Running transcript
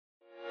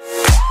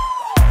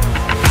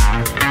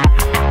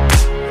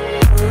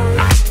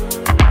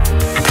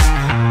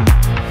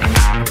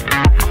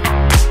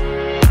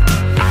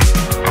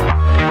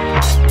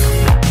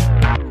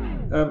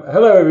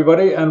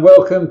everybody, and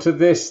welcome to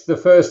the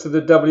first of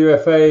the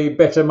WFA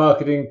Better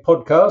Marketing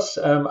podcasts.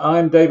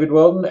 I'm David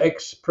Weldon,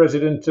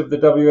 ex-president of the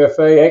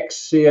WFA,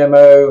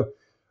 ex-CMO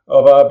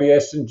of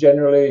RBS, and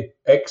generally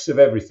ex of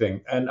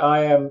everything. And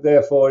I am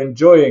therefore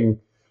enjoying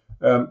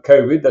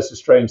COVID, that's a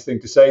strange thing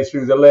to say,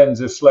 through the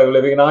lens of slow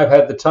living. And I've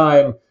had the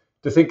time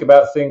to think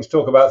about things,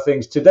 talk about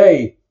things.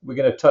 Today, we're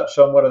going to touch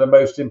on one of the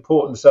most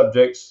important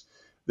subjects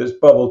that's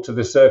bubbled to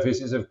the surface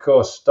is, of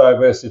course,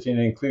 diversity and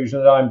inclusion.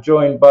 And I'm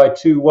joined by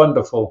two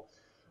wonderful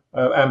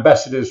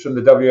ambassadors from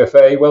the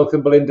WFA.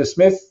 Welcome, Belinda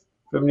Smith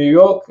from New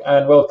York,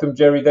 and welcome,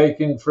 Jerry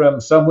Dakin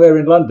from somewhere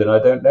in London. I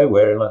don't know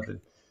where in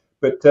London.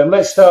 But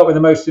let's start with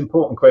the most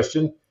important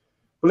question.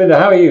 Belinda,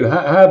 how are you?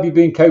 How have you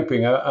been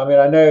coping? I mean,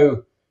 I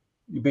know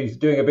you've been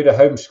doing a bit of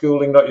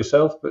homeschooling, not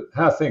yourself, but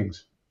how are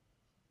things?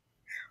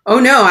 Oh,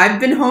 no,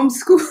 I've been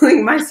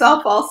homeschooling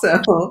myself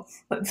also.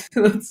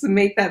 Let's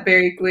make that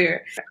very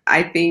clear.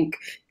 I think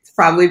it's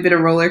probably been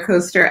a roller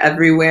coaster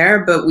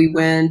everywhere, but we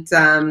went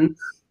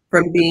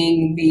from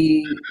being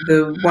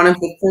the one of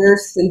the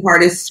first and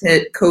hardest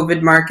hit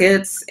COVID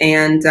markets.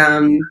 And,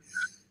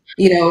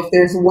 if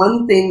there's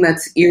one thing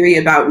that's eerie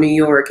about New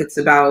York, it's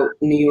about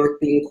New York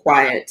being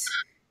quiet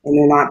and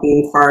there not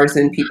being cars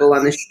and people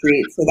on the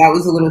street. So that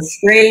was a little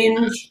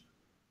strange.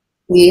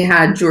 We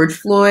had George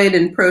Floyd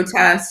in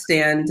protest,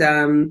 and,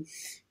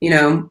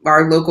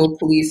 our local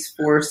police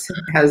force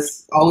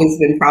has always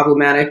been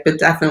problematic, but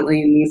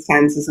definitely in these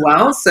times as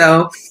well.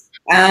 So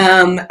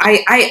I've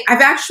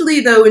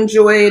actually, though,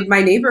 enjoyed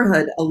my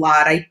neighborhood a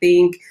lot. I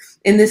think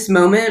in this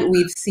moment,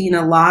 we've seen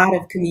a lot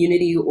of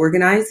community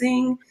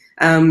organizing.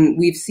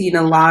 We've seen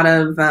a lot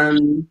of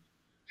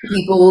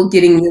people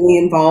getting really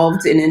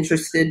involved and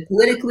interested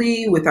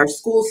politically with our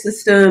school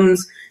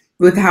systems,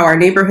 with how our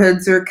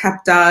neighborhoods are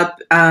kept up.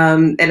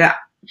 And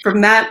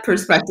from that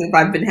perspective,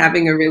 I've been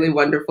having a really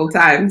wonderful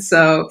time.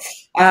 So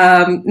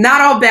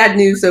not all bad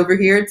news over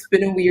here. It's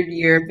been a weird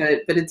year,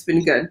 but it's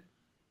been good.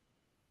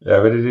 Yeah,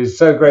 but it is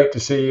so great to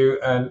see you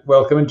and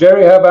welcome. And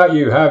Jerry, how about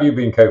you? How have you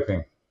been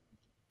coping?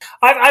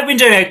 I've been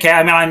doing okay.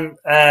 I mean, I'm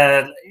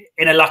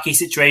in a lucky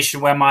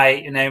situation where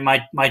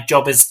my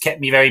job has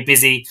kept me very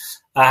busy.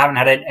 I haven't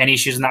had any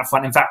issues on that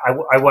front. In fact,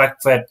 I work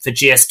for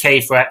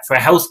GSK for a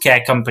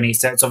healthcare company,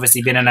 so it's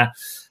obviously been an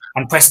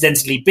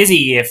unprecedentedly busy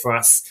year for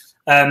us.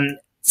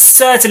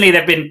 Certainly,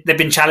 there've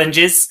been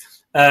challenges.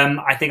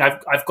 I think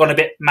I've gone a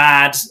bit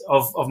mad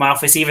of my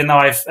office, even though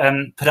I've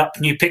put up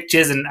new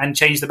pictures and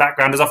changed the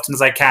background as often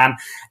as I can.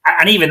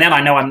 And even then,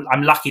 I know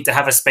I'm lucky to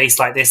have a space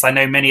like this. I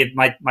know many of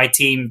my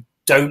team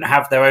don't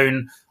have their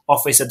own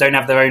office or don't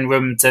have their own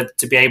room to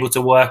be able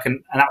to work,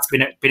 and that's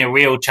been a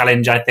real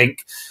challenge, I think.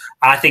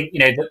 I think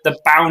the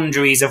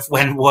boundaries of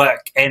when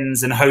work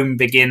ends and home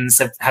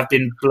begins have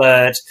been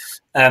blurred.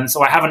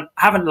 So I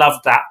haven't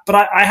loved that, but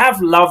I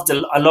have loved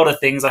a lot of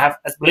things. I have,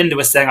 as Belinda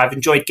was saying, I've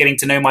enjoyed getting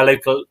to know my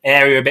local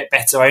area a bit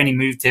better. I only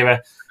moved here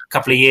a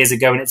couple of years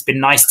ago, and it's been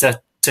nice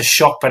to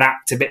shop and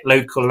act a bit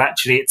local. And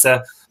actually, it's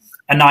a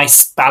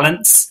nice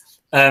balance.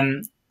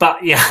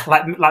 But yeah,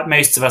 like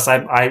most of us,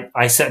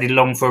 I certainly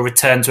long for a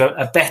return to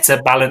a better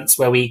balance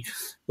where we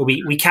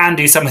can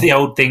do some of the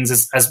old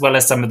things as well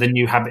as some of the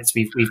new habits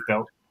we've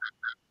built.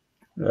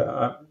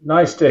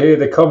 Nice to hear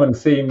the common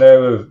theme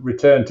there of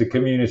return to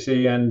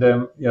community, and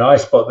I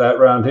spot that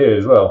around here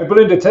as well.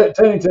 Belinda,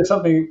 turning to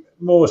something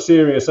more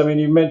serious. I mean,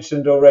 you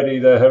mentioned already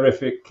the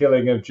horrific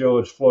killing of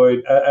George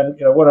Floyd, and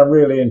what I'm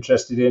really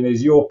interested in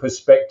is your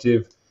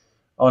perspective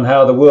on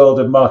how the world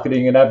of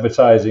marketing and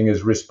advertising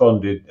has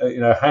responded.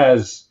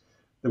 Has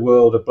the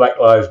world of Black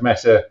Lives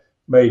Matter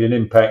made an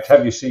impact?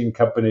 Have you seen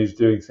companies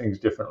doing things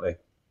differently?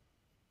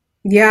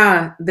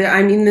 Yeah,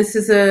 this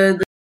is a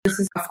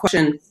tough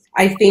question.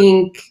 I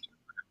think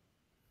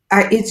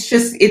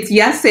it's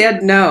yes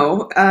and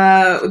no.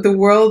 The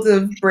world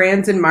of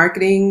brands and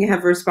marketing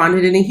have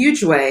responded in a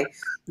huge way.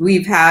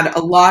 We've had a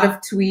lot of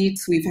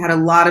tweets. We've had a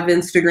lot of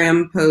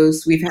Instagram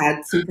posts. We've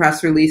had some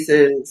press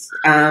releases,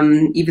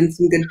 even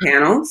some good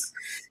panels.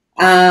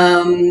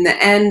 And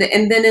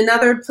then in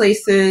other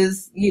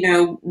places,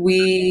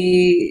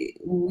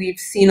 we've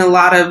seen a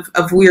lot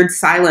of weird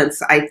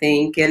silence, I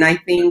think. And I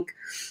think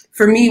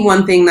for me,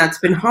 one thing that's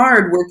been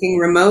hard working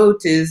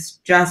remote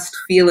is just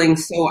feeling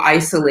so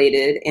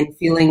isolated and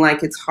feeling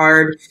like it's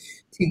hard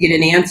to get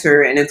an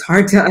answer and it's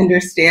hard to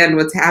understand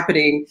what's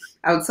happening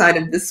outside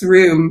of this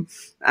room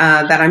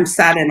that I'm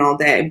sat in all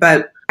day.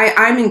 But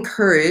I'm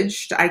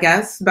encouraged, I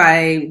guess,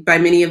 by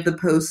many of the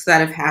posts that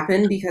have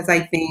happened, because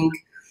I think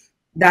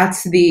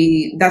that's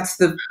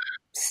the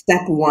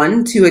step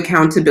one to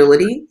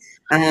accountability.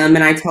 And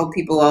I tell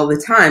people all the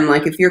time,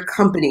 like, if your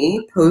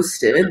company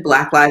posted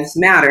Black Lives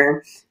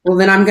Matter, well,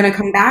 then I'm going to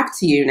come back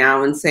to you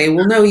now and say,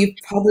 well, no, you've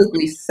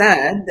publicly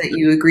said that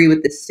you agree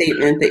with this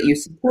statement, that you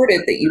support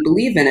it, that you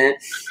believe in it.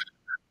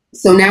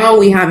 So now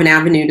we have an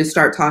avenue to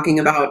start talking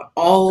about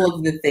all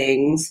of the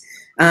things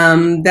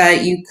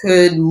that you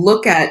could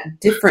look at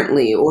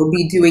differently or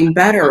be doing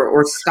better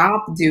or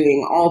stop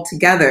doing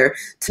altogether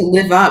to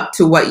live up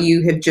to what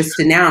you have just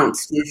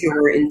announced is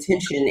your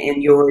intention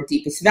and your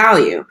deepest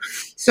value.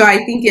 So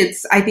I think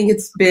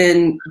it's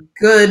been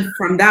good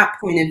from that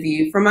point of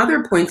view. From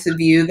other points of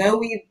view, though,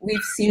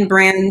 we've seen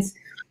brands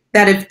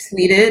that have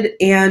tweeted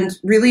and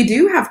really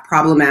do have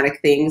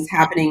problematic things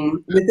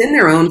happening within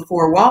their own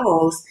four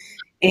walls.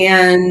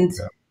 And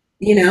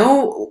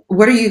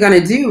what are you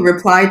going to do?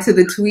 Reply to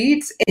the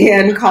tweets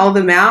and call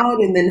them out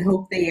and then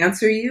hope they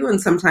answer you?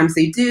 And sometimes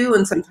they do,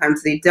 and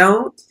sometimes they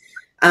don't.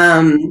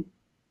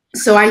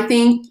 So I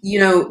think,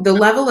 the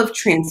level of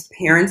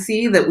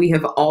transparency that we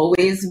have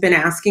always been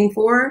asking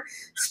for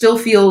still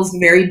feels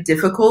very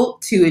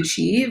difficult to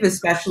achieve,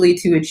 especially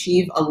to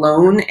achieve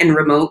alone and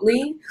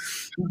remotely.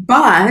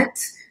 But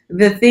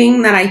the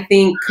thing that I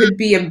think could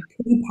be a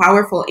pretty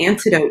powerful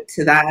antidote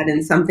to that,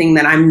 and something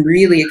that I'm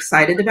really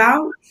excited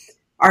about,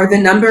 are the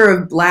number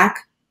of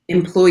Black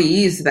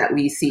employees that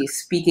we see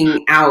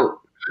speaking out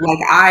like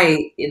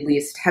I, at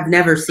least, have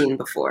never seen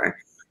before.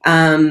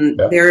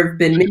 There have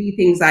been many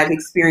things I've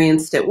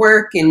experienced at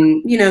work,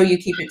 and, you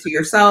keep it to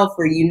yourself,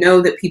 or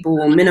that people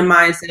will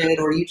minimize it,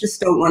 or you just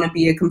don't want to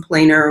be a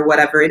complainer or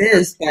whatever it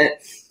is. But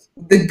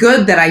the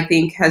good that I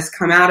think has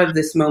come out of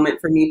this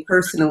moment for me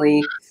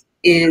personally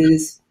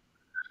is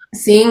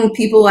seeing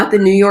people at the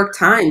New York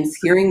Times,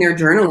 hearing their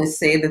journalists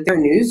say that their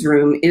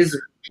newsroom is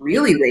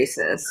really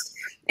racist,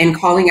 and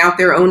calling out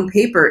their own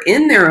paper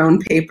in their own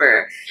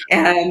paper,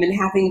 and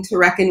having to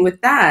reckon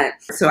with that.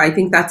 So I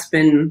think that's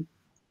been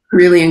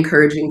really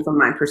encouraging from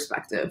my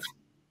perspective.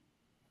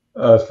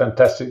 It's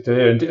fantastic to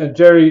hear. And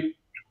Jerry,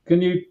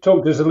 can you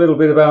talk to us a little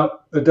bit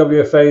about the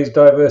WFA's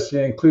Diversity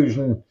and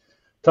Inclusion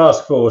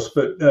Task Force?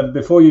 But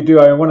before you do,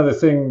 one of the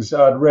things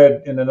I'd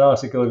read in an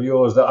article of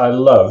yours that I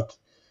loved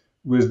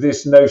was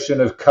this notion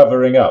of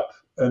covering up,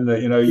 and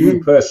that,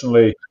 you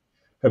personally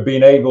have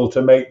been able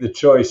to make the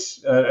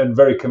choice, and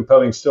very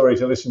compelling story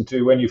to listen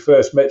to, when you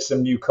first met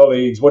some new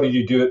colleagues. What did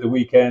you do at the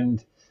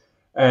weekend?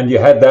 And you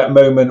had that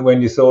moment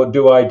when you thought,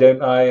 do I,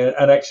 don't I?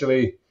 And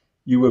actually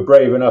you were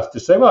brave enough to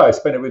say, well, I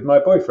spent it with my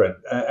boyfriend.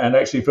 And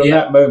actually from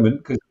that moment,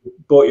 because you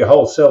brought your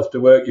whole self to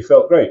work, you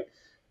felt great.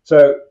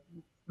 So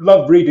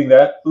love reading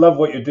that, love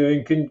what you're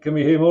doing. Can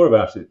we hear more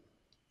about it?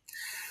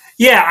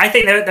 Yeah, I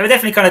think there were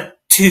definitely kind of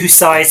two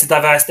sides to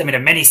diversity. I mean,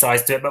 there are many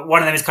sides to it, but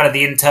one of them is kind of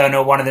the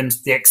internal, one of them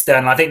is the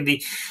external. I think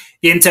the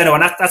internal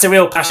one, that's a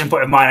real passion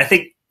point of mine. I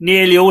think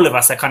nearly all of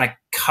us are kind of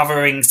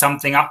covering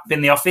something up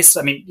in the office.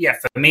 I mean,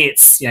 for me,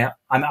 it's,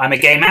 I'm a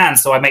gay man,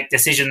 so I make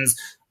decisions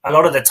a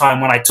lot of the time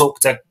when I talk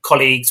to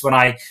colleagues, when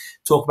I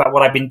talk about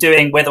what I've been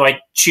doing, whether I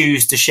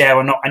choose to share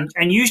or not.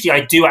 And usually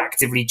I do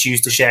actively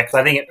choose to share, because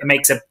I think it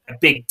makes a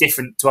big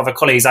difference to other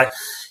colleagues.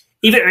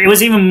 It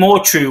was even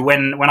more true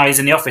when I was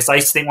in the office. I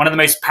used to think one of the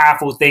most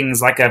powerful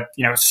things like a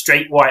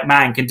straight white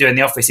man can do in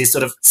the office is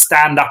sort of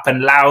stand up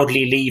and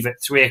loudly leave at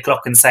 3:00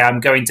 and say, I'm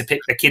going to pick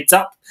the kids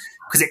up.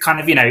 Because it kind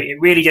of, it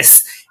really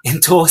just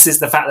endorses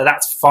the fact that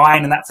that's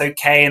fine and that's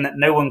okay, and that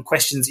no one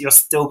questions that you're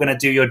still going to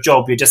do your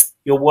job.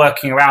 You're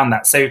working around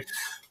that. So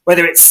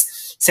whether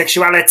it's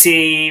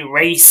sexuality,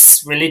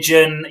 race,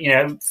 religion,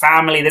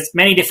 family, there's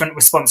many different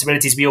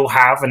responsibilities we all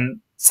have. And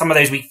some of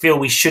those we feel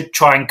we should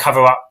try and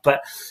cover up.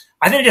 But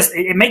I think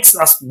it makes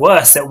us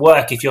worse at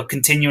work if you're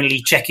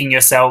continually checking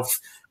yourself.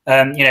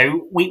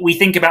 We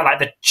think about like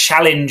the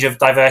challenge of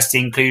diversity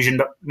inclusion,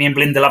 but me and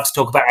Belinda love to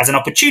talk about it as an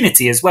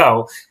opportunity as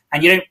well.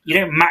 And you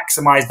don't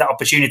maximize that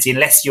opportunity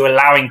unless you're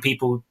allowing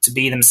people to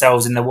be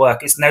themselves in the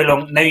work. It's no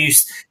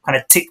use kind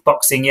of tick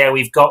boxing. Yeah,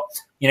 we've got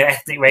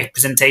ethnic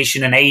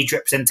representation and age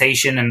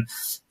representation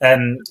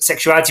and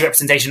sexuality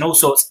representation, all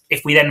sorts.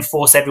 If we then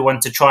force everyone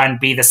to try and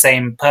be the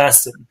same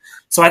person,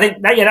 so I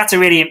think that's a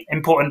really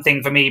important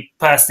thing for me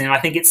personally, and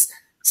I think it's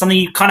something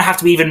you kind of have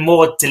to be even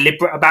more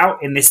deliberate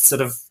about in this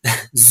sort of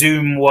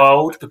Zoom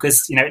world,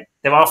 because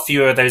there are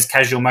fewer of those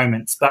casual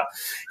moments. But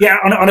yeah,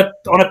 on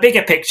a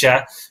bigger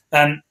picture,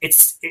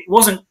 it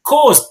wasn't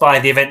caused by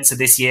the events of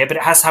this year, but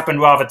it has happened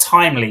rather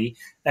timely.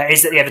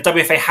 Is that the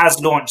WFA has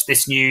launched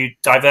this new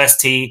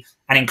diversity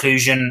and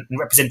inclusion and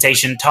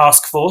representation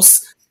task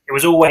force. It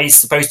was always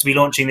supposed to be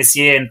launching this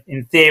year,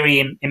 in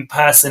theory, in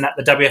person at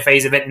the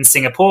WFA's event in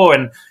Singapore,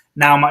 and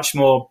now much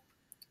more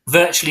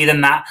virtually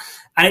than that.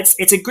 And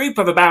it's a group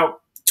of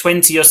about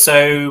 20 or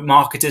so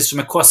marketers from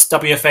across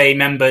WFA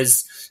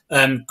members.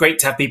 Great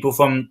to have people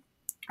from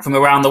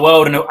around the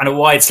world and a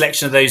wide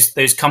selection of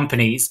those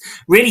companies.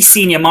 Really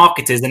senior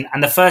marketers.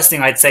 And the first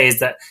thing I'd say is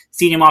that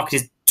senior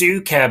marketers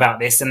do care about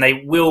this, and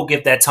they will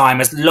give their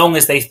time as long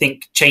as they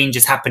think change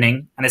is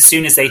happening. And as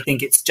soon as they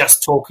think it's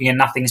just talking and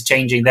nothing's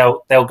changing,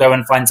 they'll go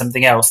and find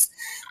something else.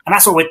 And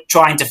that's what we're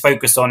trying to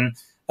focus on.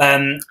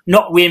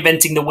 Not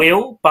reinventing the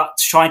wheel, but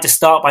trying to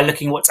start by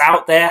looking what's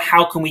out there.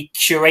 How can we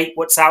curate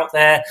what's out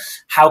there?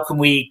 How can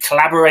we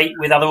collaborate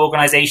with other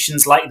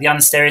organizations like the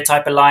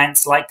Unstereotype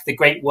Alliance, like the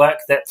great work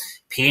that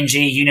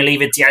P&G,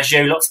 Unilever,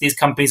 Diageo, lots of these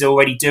companies are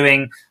already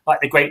doing, like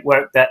the great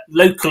work that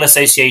local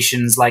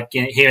associations like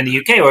here in the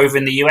UK or over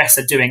in the US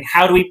are doing?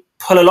 How do we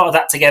pull a lot of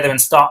that together and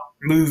start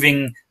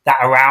moving that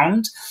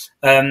around?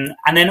 And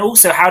then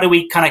also, how do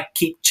we kind of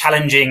keep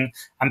challenging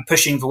and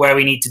pushing for where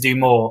we need to do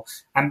more?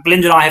 And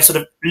Belinda and I have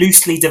sort of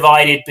loosely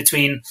divided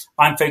between,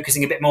 I'm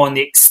focusing a bit more on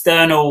the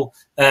external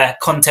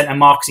content and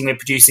marketing we're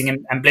producing,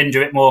 and Belinda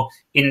a bit more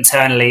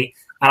internally.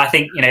 And I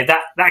think,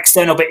 that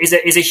external bit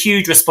is a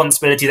huge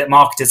responsibility that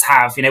marketers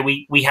have.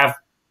 We have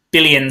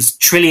billions,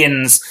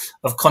 trillions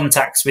of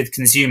contacts with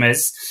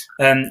consumers.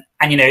 And,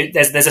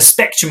 there's a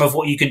spectrum of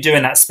what you can do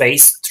in that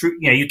space.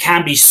 You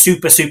can be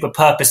super, super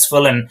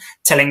purposeful and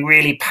telling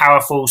really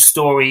powerful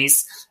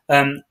stories.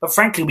 But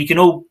frankly, we can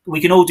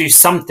all do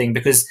something,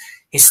 because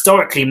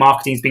historically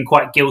marketing has been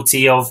quite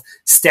guilty of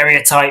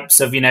stereotypes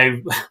of,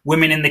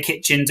 women in the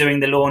kitchen doing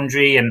the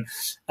laundry and,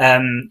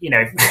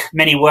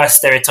 many worse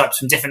stereotypes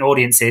from different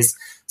audiences.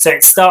 So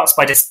it starts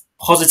by just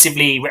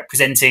positively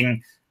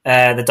representing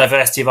the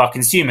diversity of our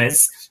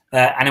consumers,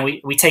 and then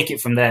we take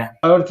it from there.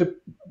 I wanted to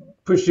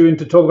push you in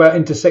to talk about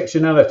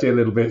intersectionality a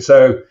little bit.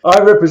 So I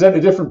represent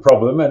a different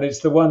problem, and it's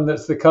the one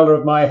that's the colour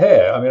of my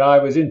hair. I mean, I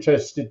was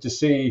interested to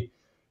see,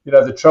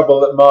 the trouble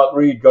that Mark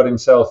Reed got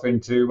himself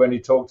into when he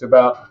talked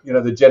about,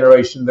 the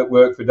generation that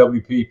worked for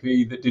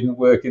WPP that didn't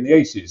work in the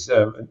 80s.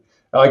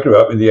 I grew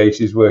up in the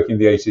 80s, working in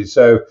the 80s.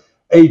 So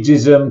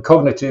ageism,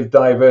 cognitive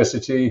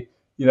diversity,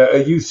 are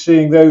you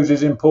seeing those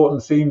as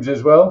important themes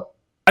as well?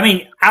 I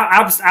mean,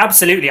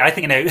 absolutely. I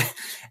think,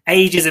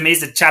 ageism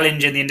is a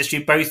challenge in the industry,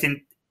 both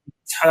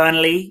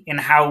internally in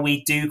how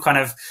we do kind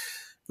of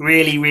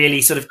really,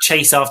 really sort of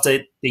chase after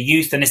the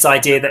youth, and this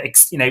idea that,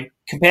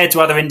 compared to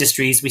other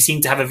industries, we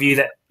seem to have a view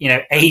that,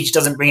 age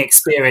doesn't bring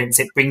experience,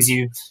 it brings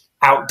you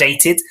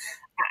outdated.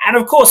 And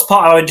of course,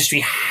 part of our industry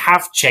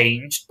have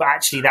changed, but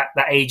actually that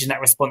age and that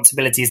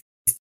responsibility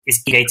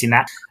is negating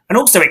that. And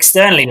also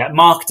externally, like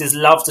marketers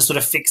love to sort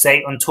of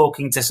fixate on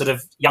talking to sort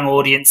of young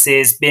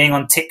audiences, being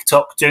on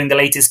TikTok, doing the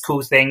latest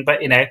cool thing.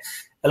 But,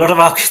 a lot of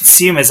our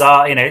consumers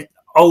are,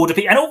 older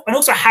people, and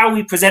also how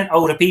we present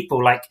older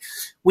people. Like,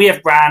 we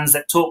have brands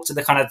that talk to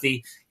the kind of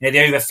the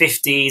over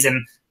 50s,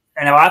 and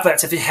our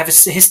adverts have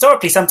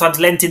historically sometimes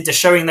lent into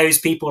showing those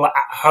people at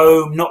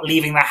home, not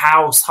leaving the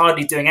house,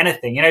 hardly doing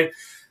anything.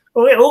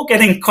 We're all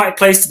getting quite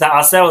close to that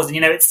ourselves. And,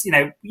 it's,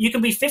 you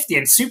can be 50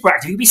 and super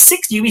active. You can be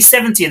 60, you can be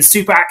 70 and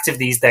super active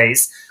these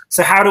days.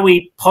 So how do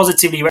we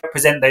positively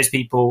represent those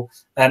people?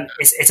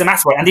 It's a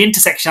massive one. And the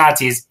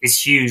intersectionality is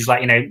huge.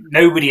 Like,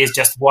 nobody is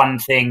just one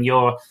thing.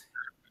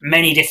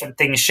 Many different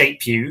things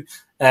shape you.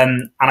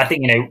 And I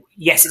think,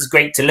 yes, it's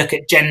great to look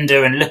at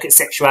gender and look at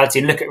sexuality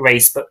and look at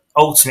race, but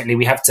ultimately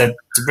we have to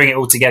bring it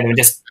all together and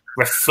just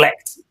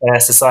reflect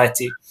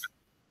society.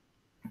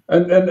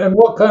 And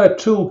what kind of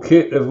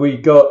toolkit have we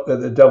got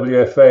at the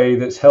WFA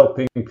that's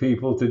helping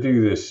people to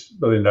do this,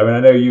 Belinda? I mean, I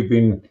know you've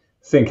been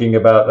thinking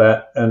about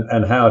that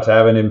and how to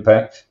have an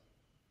impact.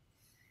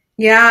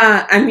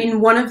 Yeah, I mean,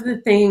 one of the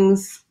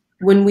things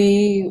when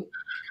we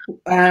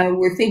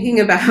were thinking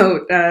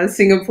about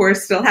Singapore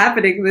still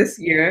happening this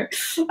year,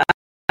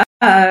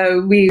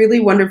 we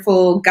really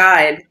wonderful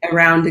guide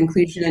around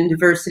inclusion and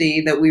diversity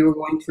that we were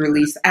going to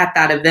release at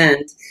that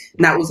event.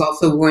 And that was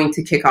also going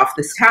to kick off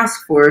this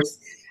task force.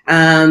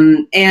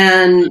 And,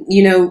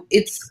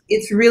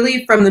 it's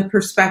really from the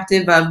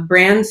perspective of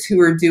brands who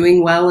are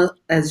doing well,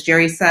 as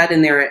Jerry said,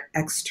 in their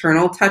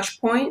external touch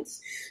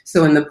points.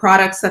 So in the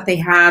products that they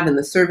have and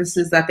the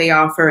services that they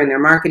offer in their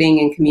marketing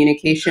and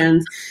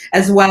communications,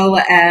 as well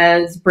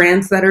as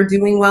brands that are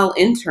doing well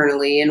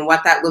internally and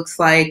what that looks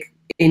like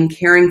in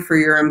caring for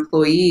your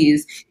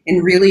employees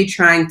and really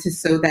trying to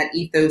sow that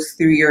ethos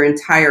through your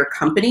entire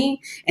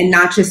company and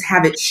not just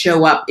have it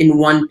show up in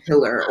one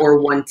pillar or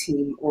one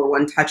team or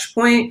one touch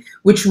point,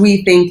 which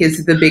we think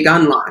is the big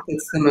unlock.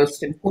 It's the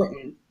most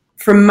important.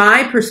 From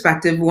my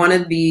perspective, one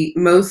of the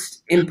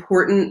most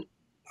important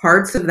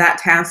parts of that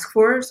task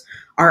force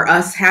are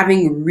us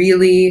having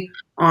really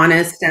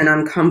honest and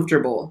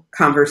uncomfortable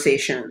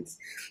conversations.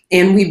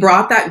 And we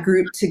brought that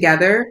group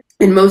together,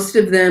 and most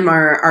of them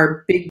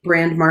are big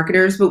brand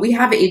marketers, but we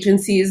have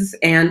agencies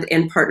and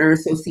partner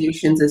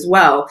associations as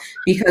well,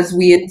 because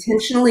we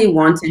intentionally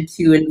wanted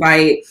to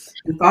invite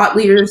the thought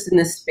leaders in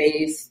this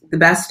space, the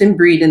best in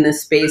breed in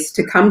this space,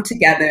 to come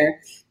together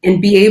and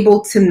be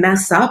able to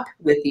mess up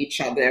with each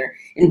other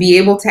and be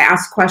able to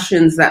ask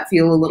questions that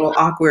feel a little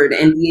awkward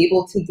and be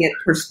able to get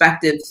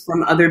perspectives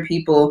from other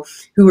people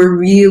who are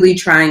really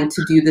trying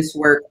to do this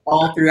work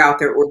all throughout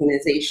their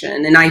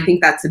organization. And I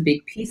think that's a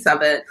big piece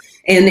of it.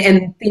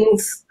 And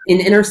things in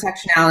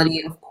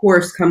intersectionality, of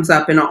course, comes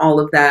up in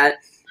all of that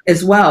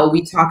as well.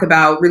 We talk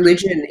about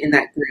religion in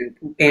that group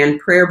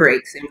and prayer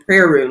breaks and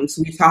prayer rooms.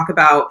 We talk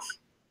about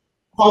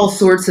all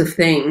sorts of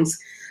things.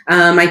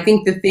 I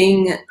think the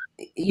thing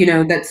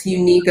that's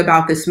unique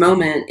about this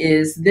moment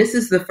is this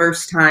is the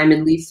first time,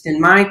 at least in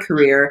my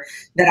career,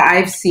 that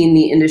I've seen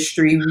the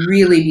industry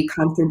really be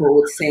comfortable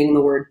with saying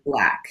the word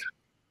Black.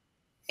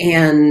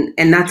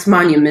 And that's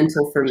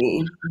monumental for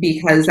me,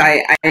 because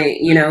I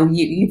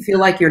you feel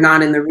like you're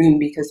not in the room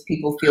because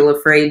people feel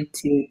afraid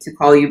to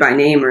call you by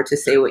name or to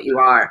say what you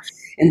are.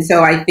 And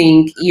so I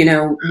think,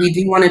 we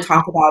do want to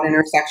talk about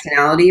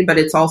intersectionality, but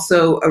it's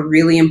also a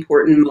really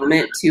important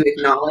moment to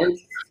acknowledge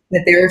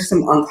that there are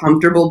some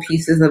uncomfortable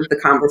pieces of the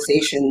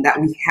conversation that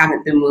we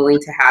haven't been willing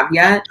to have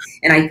yet.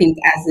 And I think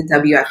as the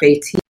WFA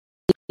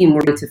team,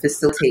 we're going to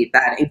facilitate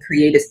that and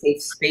create a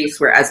safe space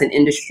where, as an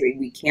industry,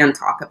 we can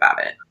talk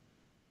about it.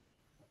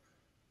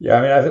 Yeah,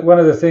 I mean, I think one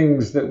of the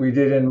things that we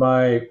did in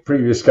my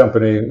previous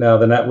company, now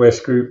the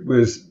NatWest Group,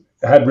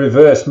 had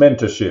reverse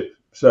mentorship.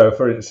 So,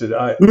 for instance,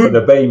 for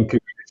the BAME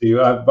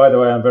community, by the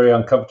way, I'm very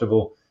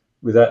uncomfortable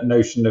with that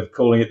notion of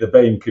calling it the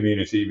BAME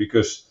community,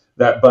 because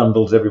that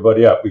bundles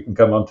everybody up. We can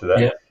come on to that.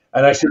 Yeah.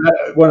 And actually,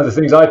 one of the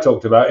things I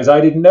talked about is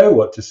I didn't know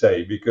what to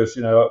say, because,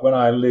 when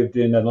I lived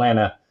in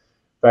Atlanta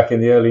back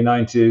in the early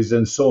 90s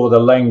and saw the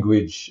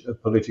language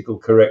of political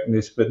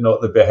correctness, but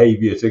not the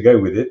behavior to go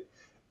with it,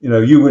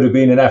 you would have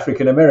been an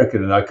African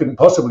American, and I couldn't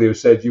possibly have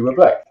said you were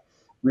black.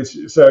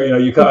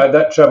 You can't.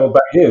 That travel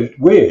back here is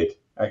weird,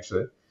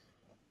 actually.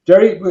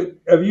 Jerry,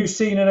 have you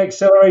seen an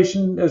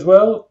acceleration as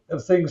well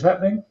of things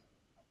happening?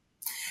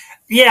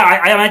 Yeah,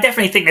 I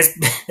definitely think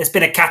there's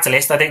been a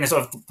catalyst. I think the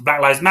sort of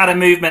Black Lives Matter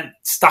movement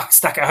stuck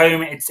at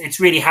home. It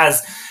really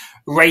has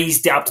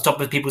raised it up to the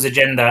top of people's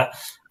agenda.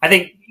 I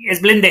think,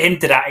 as Belinda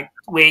hinted at,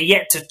 we're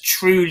yet to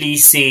truly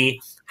see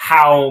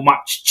how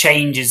much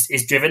change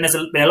is driven. There's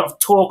been a lot of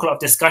talk, a lot of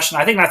discussion.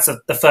 I think that's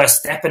the first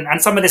step.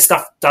 And some of this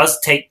stuff does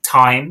take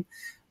time.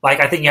 Like,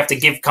 I think you have to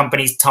give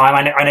companies time.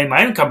 I know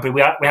my own company,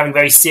 we're having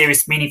very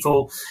serious,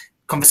 meaningful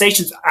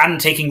conversations and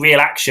taking real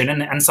action.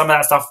 And some of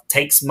that stuff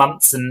takes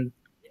months and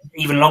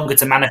even longer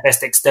to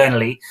manifest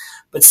externally.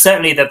 But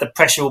certainly that the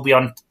pressure will be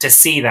on to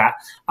see that.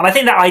 And I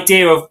think that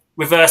idea of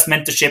reverse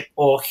mentorship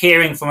or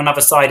hearing from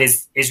another side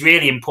is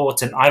really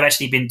important. I've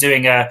actually been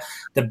doing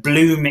the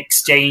Bloom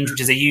Exchange, which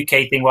is a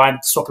UK thing where I'm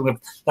swapping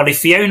with lovely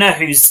Fiona,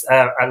 who's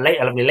a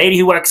lovely lady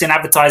who works in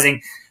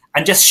advertising,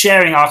 and just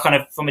sharing our kind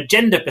of, from a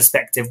gender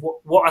perspective,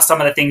 what are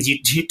some of the things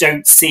you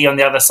don't see on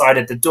the other side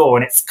of the door.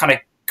 And it's kind of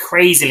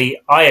crazily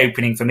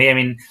eye-opening for me. I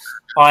mean,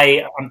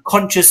 I'm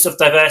conscious of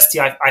diversity.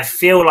 I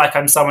feel like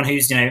I'm someone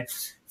who's,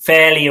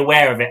 fairly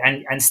aware of it.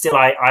 And still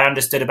I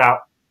understood about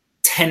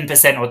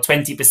 10% or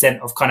 20%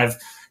 of kind of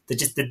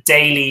the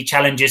daily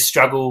challenges,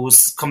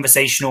 struggles,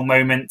 conversational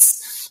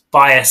moments,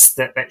 bias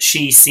that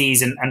she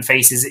sees and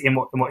faces in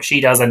what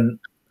she does and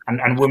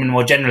women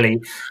more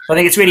generally. So I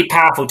think it's really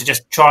powerful to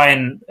just try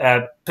and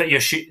put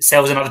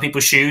yourselves in other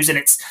people's shoes. And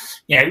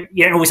it's, you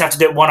don't always have to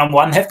do it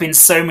one-on-one. There have been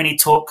so many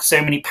talks,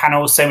 so many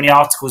panels, so many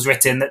articles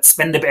written that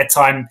spend a bit of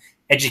time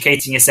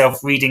educating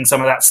yourself, reading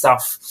some of that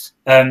stuff.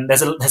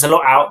 There's a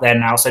lot out there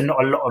now, so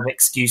not a lot of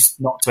excuse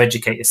not to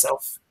educate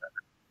yourself.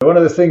 One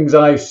of the things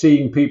I've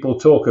seen people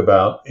talk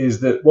about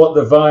is that what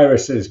the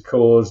virus has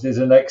caused is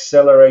an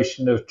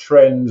acceleration of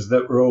trends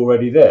that were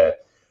already there.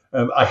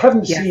 I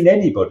haven't seen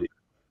anybody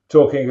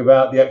talking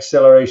about the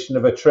acceleration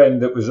of a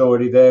trend that was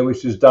already there,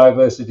 which is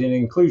diversity and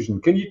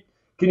inclusion. Can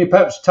you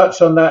perhaps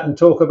touch on that and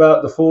talk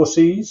about the 4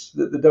 C's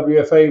that the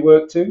WFA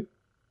worked to?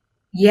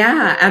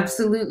 Yeah,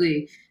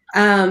 absolutely.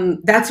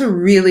 That's a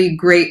really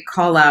great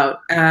call out.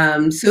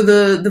 So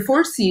the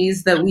 4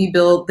 C's that we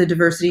built the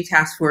diversity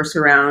task force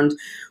around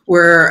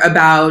were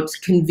about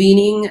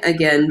convening,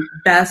 again,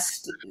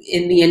 best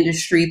in the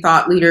industry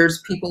thought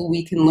leaders, people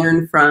we can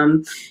learn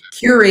from,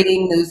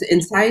 curating those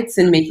insights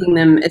and making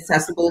them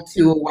accessible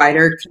to a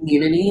wider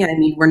community. I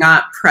mean, we're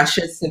not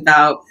precious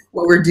about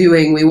what we're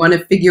doing. We want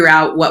to figure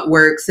out what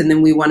works, and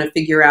then we want to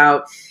figure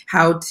out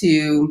how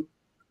to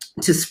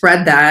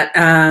spread that,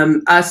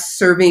 us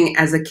serving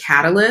as a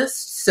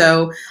catalyst.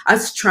 So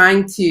us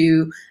trying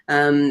to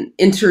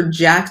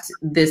interject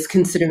this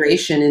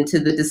consideration into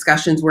the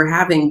discussions we're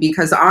having,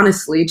 because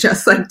honestly,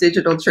 just like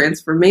digital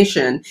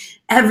transformation,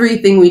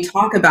 everything we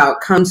talk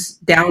about comes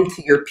down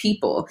to your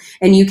people.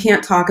 And you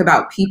can't talk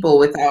about people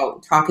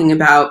without talking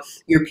about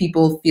your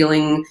people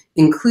feeling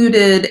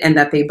included and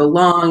that they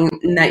belong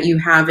and that you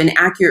have an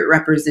accurate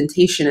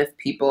representation of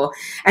people.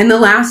 And the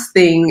last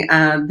thing,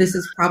 this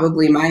is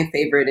probably my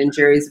favorite, and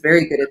Jerry's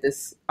very good at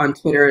this on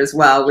Twitter as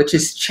well, which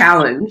is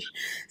challenge.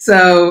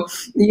 So,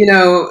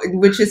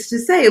 which is to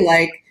say,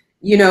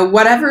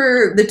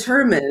 whatever the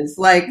term is,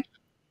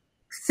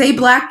 say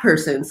Black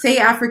person, say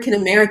African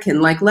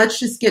American, let's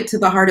just get to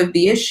the heart of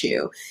the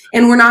issue.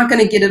 And we're not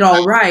going to get it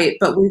all right,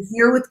 but we're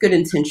here with good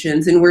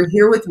intentions and we're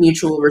here with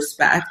mutual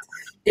respect.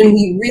 And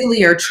we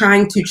really are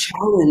trying to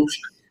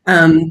challenge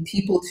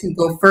people to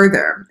go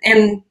further.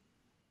 And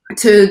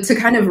to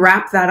kind of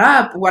wrap that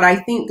up, what I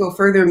think go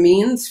further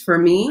means for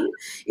me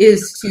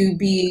is to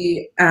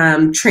be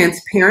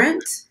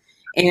transparent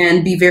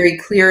and be very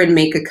clear and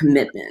make a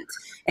commitment.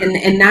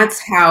 And that's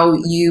how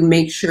you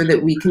make sure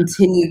that we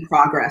continue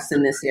progress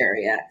in this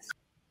area.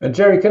 And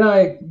Jerry, can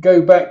I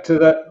go back to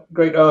that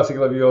great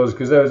article of yours?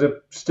 Because there was a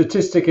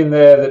statistic in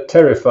there that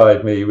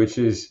terrified me, which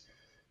is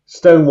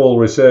Stonewall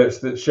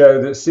research that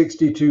show that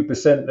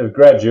 62% of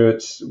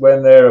graduates,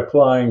 when they're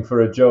applying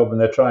for a job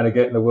and they're trying to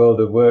get in the world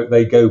of work,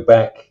 they go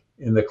back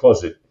in the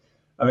closet.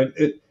 I mean,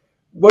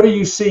 what do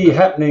you see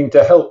happening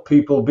to help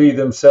people be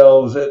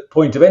themselves at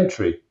point of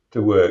entry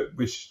to work,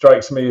 which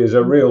strikes me as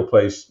a real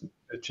place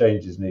that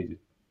change is needed?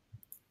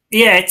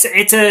 Yeah,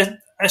 it's a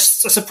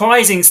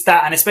surprising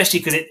stat, and especially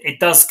because it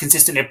does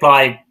consistently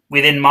apply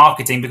within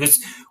marketing,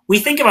 because we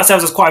think of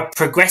ourselves as quite a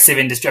progressive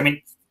industry. I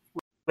mean,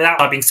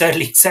 without being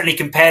certainly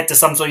compared to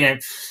some sort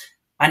of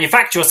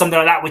manufacturer or something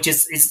like that, which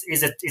is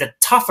a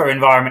tougher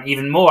environment,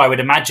 even more, I would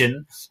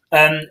imagine.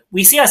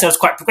 We see ourselves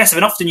quite progressive,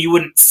 and often you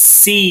wouldn't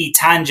see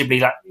tangibly,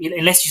 like,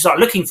 unless you start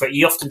looking for it,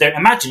 you often don't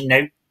imagine.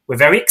 We're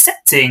very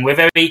accepting,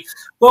 we're very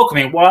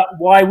welcoming.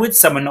 Why would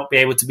someone not be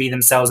able to be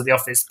themselves at the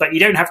office? But you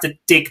don't have to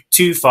dig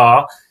too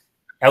far.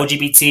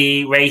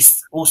 LGBT,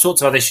 race, all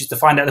sorts of other issues to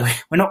find out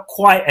that we're not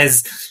quite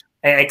as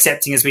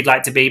accepting as we'd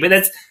like to be. But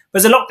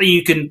there's a lot that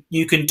you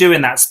can do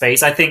in that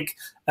space. I think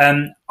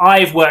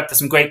I've worked at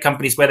some great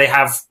companies where they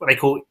have what they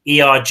call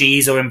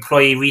ERGs, or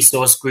employee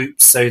resource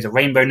groups, so the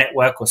Rainbow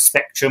Network or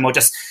Spectrum, or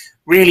just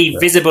really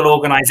visible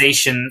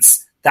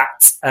organizations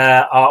that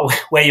are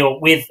where you're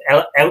with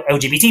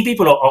LGBT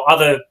people, or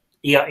other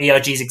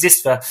ERGs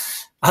exist for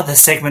other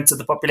segments of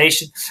the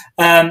population.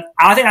 And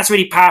I think that's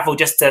really powerful,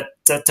 just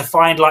to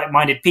find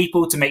like-minded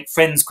people, to make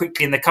friends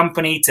quickly in the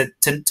company, to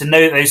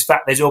know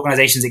that those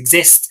organizations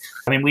exist.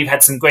 I mean, we've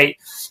had some great,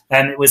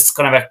 it was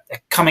kind of a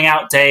coming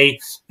out day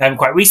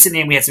quite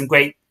recently, and we had some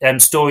great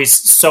stories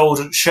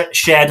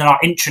shared on our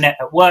intranet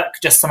at work,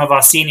 just some of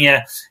our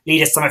senior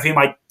leaders, some of whom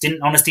I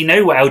didn't honestly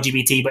know were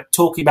LGBT, but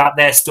talking about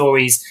their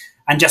stories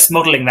and just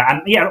modeling that.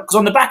 And yeah, because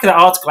on the back of that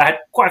article, I had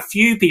quite a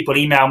few people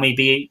email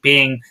me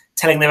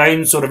telling their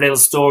own sort of little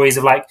stories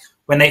of like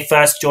when they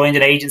first joined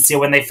an agency, or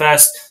when they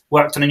first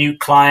worked on a new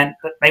client,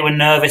 that they were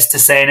nervous to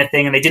say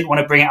anything and they didn't want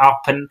to bring it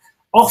up. And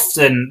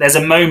often there's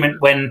a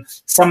moment when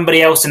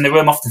somebody else in the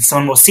room, often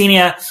someone more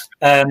senior,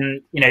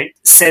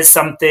 says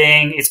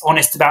something, is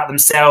honest about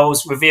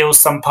themselves, reveals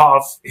some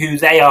part of who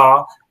they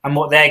are and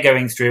what they're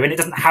going through. And it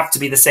doesn't have to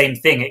be the same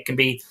thing. It can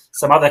be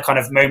some other kind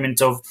of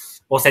moment of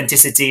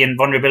authenticity and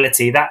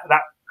vulnerability that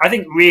I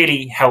think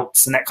really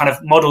helps, and that kind of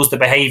models the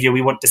behavior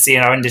we want to see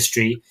in our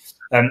industry,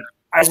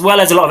 as well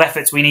as a lot of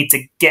efforts we need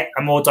to get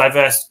a more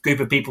diverse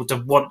group of people to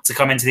want to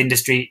come into the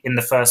industry in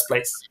the first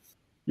place.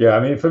 Yeah,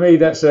 I mean, for me,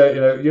 that's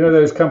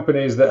those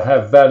companies that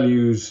have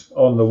values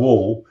on the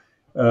wall.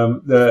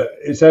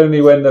 It's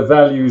only when the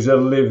values are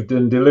lived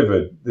and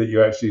delivered that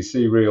you actually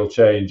see real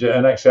change.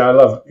 And actually, I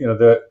love,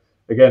 the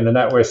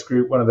NatWest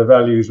Group. One of the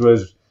values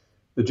was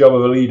the job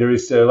of a leader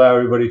is to allow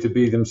everybody to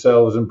be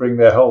themselves and bring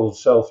their whole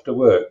self to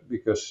work.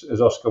 Because, as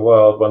Oscar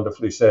Wilde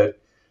wonderfully said,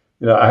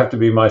 I have to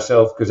be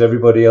myself because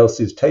everybody else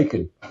is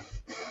taken.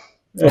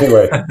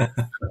 Anyway,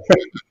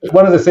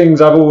 one of the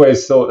things I've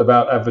always thought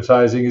about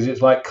advertising is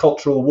it's like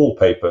cultural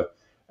wallpaper,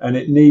 and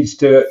it needs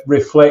to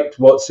reflect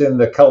what's in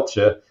the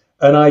culture.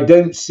 And I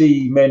don't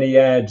see many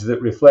ads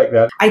that reflect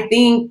that. I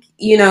think,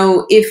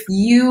 if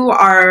you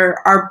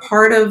are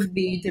part of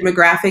the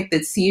demographic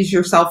that sees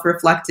yourself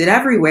reflected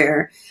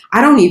everywhere,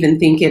 I don't even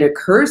think it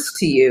occurs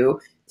to you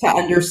to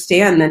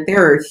understand that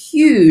there are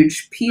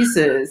huge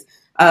pieces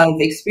of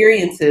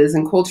experiences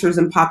and cultures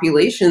and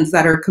populations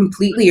that are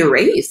completely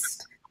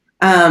erased.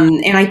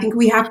 And I think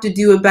we have to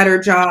do a better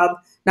job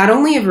not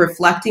only of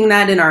reflecting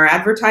that in our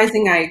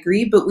advertising, I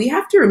agree, but we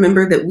have to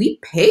remember that we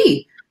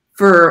pay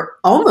for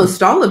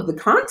almost all of the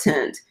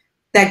content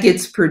that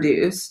gets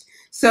produced.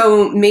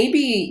 So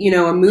maybe,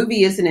 a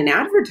movie isn't an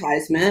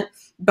advertisement,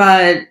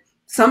 but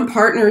some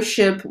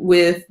partnership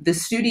with the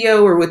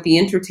studio or with the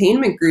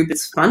entertainment group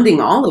is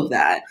funding all of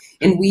that.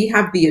 And we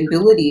have the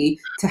ability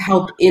to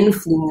help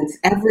influence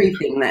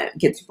everything that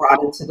gets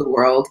brought into the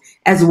world,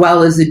 as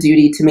well as a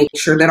duty to make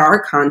sure that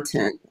our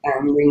content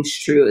rings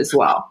true as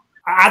well.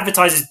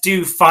 Advertisers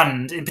do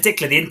fund, in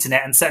particular, the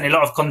internet, and certainly a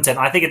lot of content.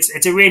 I think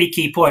it's a really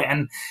key point,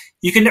 and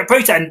you can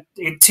approach that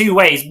in two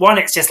ways. One,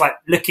 it's just like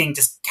looking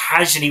just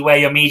casually where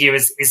your media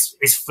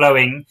is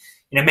flowing,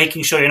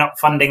 making sure you're not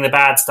funding the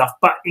bad stuff,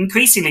 but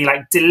increasingly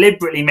like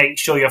deliberately make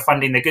sure you're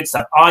funding the good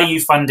stuff. Are you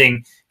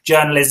funding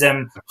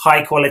journalism,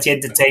 high quality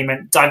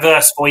entertainment,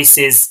 diverse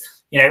voices?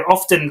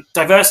 Often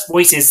diverse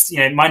voices,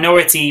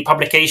 minority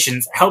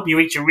publications help you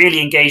reach a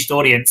really engaged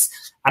audience,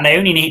 and they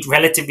only need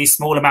relatively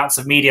small amounts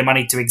of media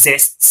money to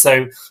exist.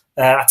 So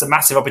that's a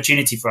massive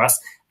opportunity for us.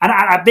 And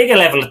at a bigger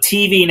level,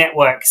 TV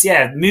networks,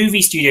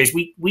 movie studios,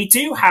 we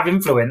do have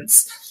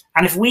influence.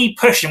 And if we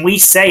push and we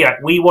say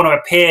we want to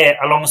appear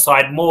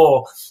alongside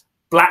more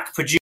Black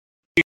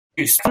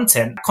produced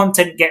content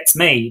gets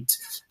made.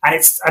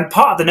 And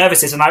part of the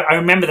nervousness, and I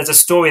remember there's a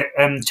story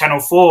that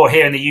Channel 4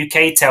 here in the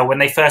UK tell when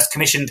they first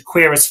commissioned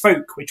Queer as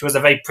Folk, which was a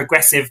very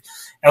progressive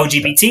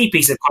LGBT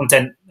piece of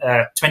content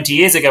 20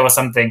 years ago or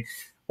something.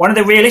 One of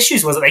the real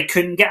issues was that they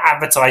couldn't get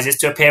advertisers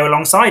to appear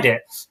alongside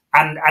it.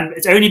 And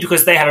it's only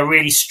because they have a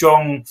really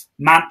strong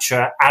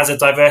mantra as a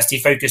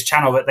diversity-focused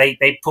channel that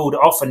they pulled it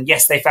off. And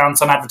yes, they found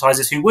some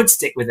advertisers who would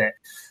stick with it.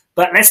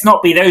 But let's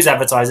not be those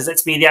advertisers.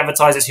 Let's be the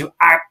advertisers who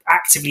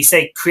actively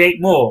say,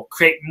 create more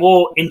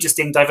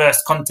interesting,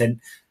 diverse content.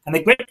 And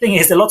the great thing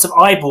is that lots of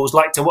eyeballs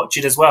like to watch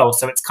it as well.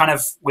 So it's kind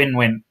of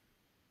win-win.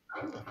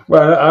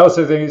 Well, I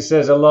also think it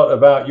says a lot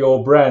about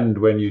your brand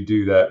when you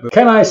do that. But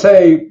can I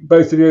say,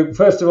 both of you,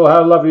 first of all,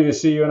 how lovely to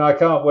see you, and I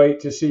can't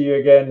wait to see you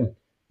again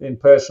in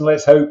person.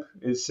 Let's hope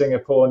it's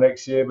Singapore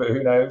next year, but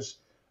who knows?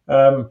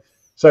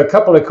 So a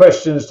couple of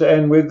questions to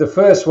end with. The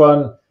first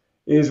one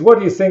is, what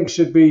do you think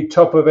should be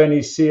top of any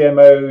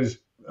CMO's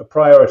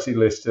priority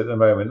list at the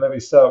moment? Let me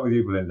start with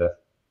you, Belinda.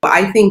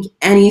 I think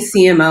any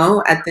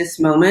CMO at this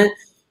moment,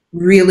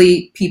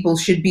 really, people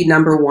should be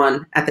number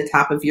one at the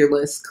top of your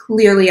list.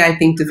 Clearly, I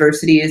think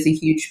diversity is a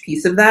huge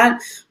piece of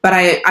that. But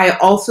I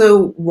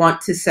also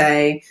want to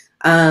say,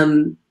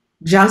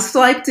 just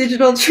like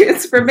digital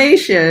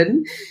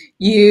transformation,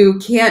 you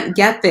can't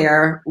get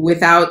there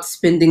without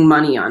spending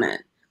money on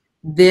it.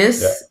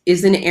 This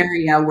is an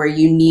area where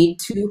you need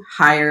to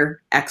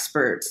hire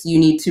experts. You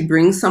need to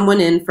bring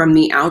someone in from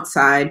the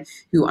outside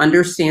who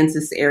understands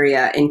this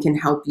area and can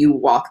help you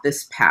walk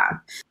this path.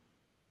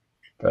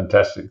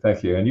 Fantastic.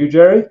 Thank you. And you,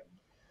 Jerry?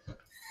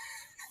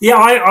 Yeah,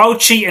 I'll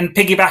cheat and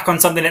piggyback on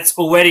something that's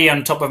already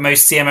on top of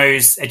most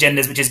CMOs'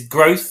 agendas, which is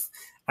growth,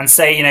 and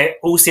say,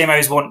 all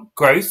CMOs want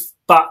growth.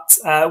 But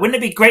wouldn't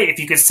it be great if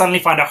you could suddenly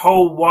find a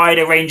whole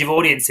wider range of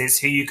audiences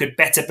who you could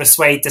better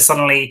persuade to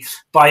suddenly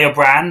buy your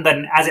brand?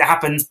 And as it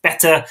happens,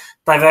 better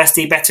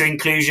diversity, better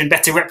inclusion,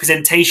 better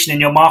representation in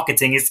your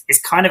marketing is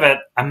kind of a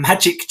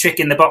magic trick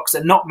in the box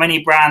that not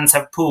many brands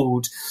have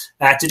pulled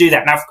to do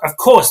that. Now, of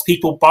course,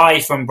 people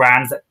buy from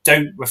brands that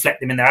don't reflect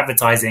them in their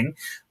advertising,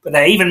 but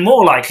they're even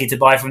more likely to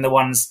buy from the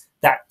ones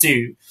that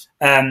do.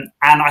 And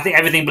I think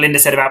everything Belinda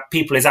said about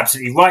people is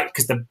absolutely right,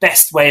 because the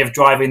best way of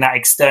driving that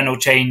external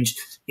change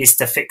is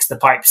to fix the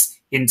pipes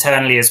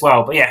internally as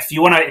well. But yeah, if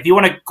you want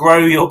to grow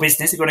your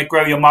business, if you want to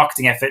grow your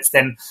marketing efforts,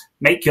 then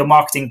make your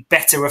marketing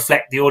better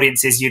reflect the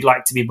audiences you'd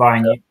like to be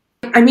buying you.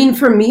 I mean,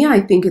 for me,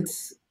 I think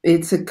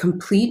it's a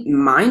complete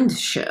mind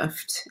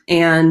shift,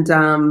 and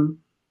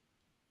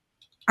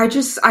I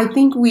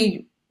think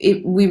we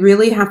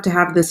really have to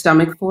have the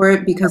stomach for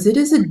it, because it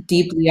is a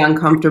deeply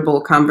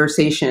uncomfortable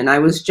conversation. I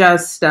was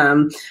just,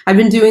 I've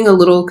been doing a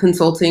little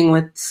consulting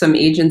with some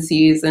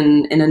agencies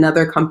and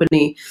another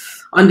company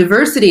on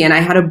diversity. And I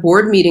had a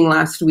board meeting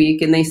last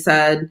week, and they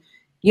said,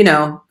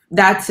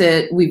 that's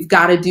it. We've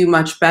got to do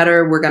much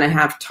better. We're going to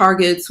have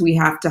targets. We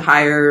have to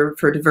hire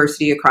for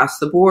diversity across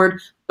the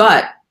board,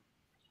 but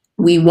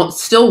we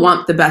still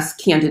want the best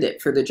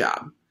candidate for the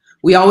job.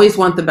 We always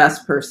want the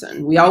best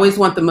person. We always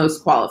want the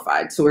most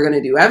qualified. So we're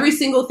going to do every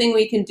single thing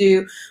we can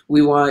do.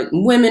 We want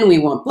women. We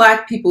want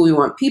Black people. We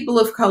want people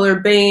of color,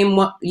 BAME,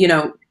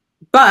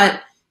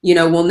 but,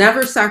 we'll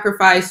never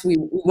sacrifice. We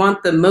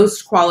want the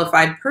most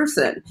qualified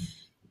person.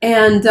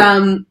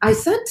 And I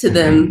said to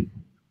them,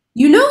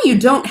 you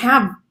don't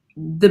have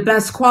the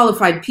best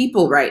qualified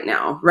people right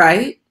now,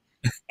 right?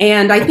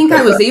 And I think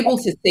I was able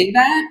to say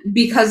that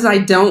because I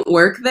don't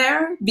work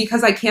there,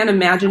 because I can't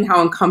imagine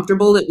how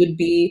uncomfortable it would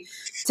be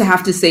to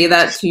have to say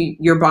that to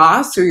your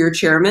boss or your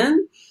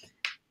chairman.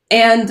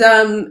 And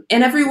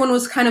everyone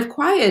was kind of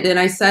quiet. And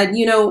I said,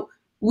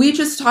 we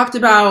just talked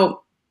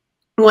about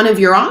one of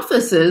your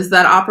offices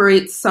that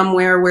operates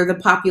somewhere where the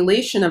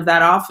population of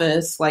that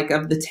office, like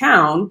of the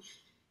town,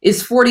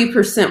 is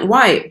 40%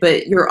 white,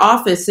 but your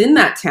office in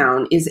that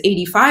town is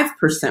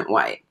 85%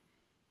 white.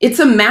 It's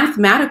a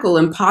mathematical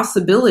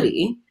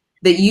impossibility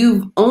that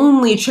you've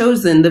only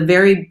chosen the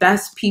very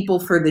best people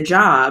for the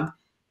job,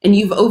 and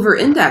you've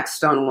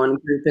over-indexed on one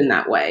group in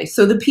that way.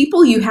 So the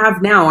people you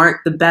have now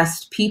aren't the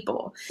best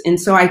people. And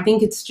so I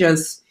think it's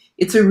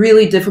a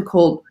really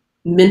difficult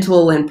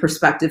mental and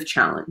perspective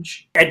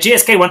challenge. At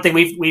GSK, one thing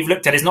we've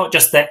looked at is not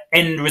just the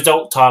end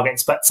result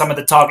targets, but some of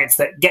the targets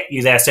that get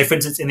you there. So for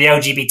instance, in the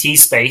LGBT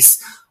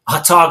space,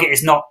 our target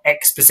is not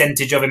X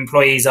percentage of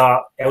employees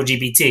are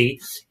LGBT.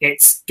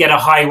 It's get a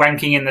high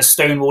ranking in the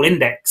Stonewall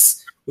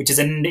Index, which is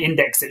an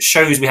index that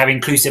shows we have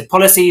inclusive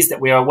policies, that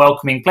we are a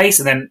welcoming place.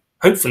 And then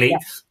hopefully,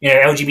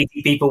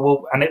 LGBT people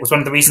will, and it was one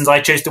of the reasons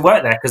I chose to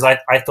work there, because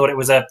I thought it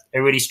was a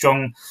really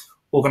strong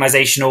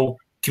organizational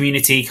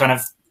community kind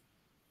of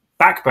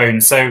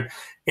backbone. So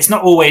it's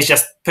not always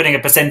just putting a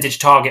percentage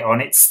target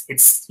on.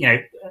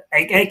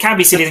 It can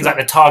be silly things like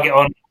the target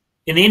on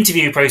in the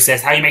interview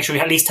process, how you make sure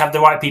you at least have the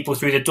right people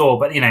through the door.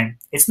 But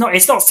it's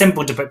not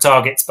simple to put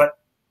targets, but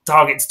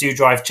targets do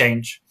drive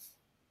change.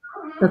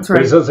 That's right.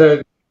 But it's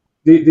also,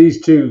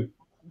 these two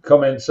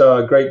comments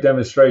are a great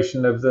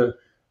demonstration of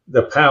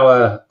the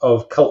power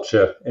of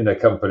culture in a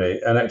company.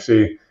 And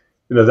actually,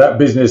 that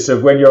business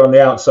of when you're on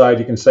the outside,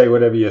 you can say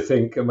whatever you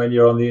think. And when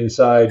you're on the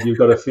inside, you've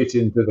got to fit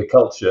into the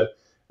culture.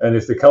 And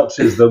if the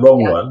culture is the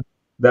wrong one,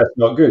 that's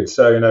not good.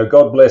 So,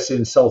 God bless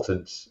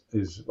insultants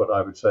is what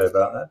I would say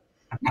about that.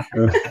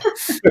 Glad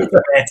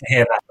to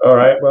hear that. All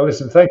right. Well,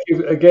 listen, thank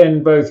you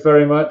again both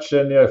very much.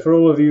 And for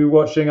all of you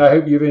watching, I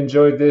hope you've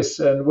enjoyed this.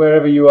 And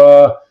wherever you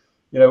are,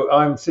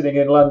 I'm sitting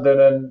in London,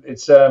 and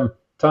it's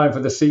time for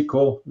the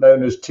sequel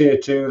known as Tier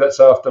 2. That's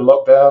after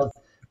lockdown.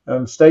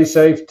 Stay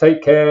safe,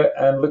 take care,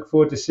 and look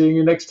forward to seeing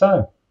you next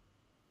time.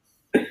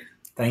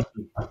 Thank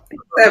you.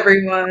 Thanks,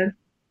 everyone.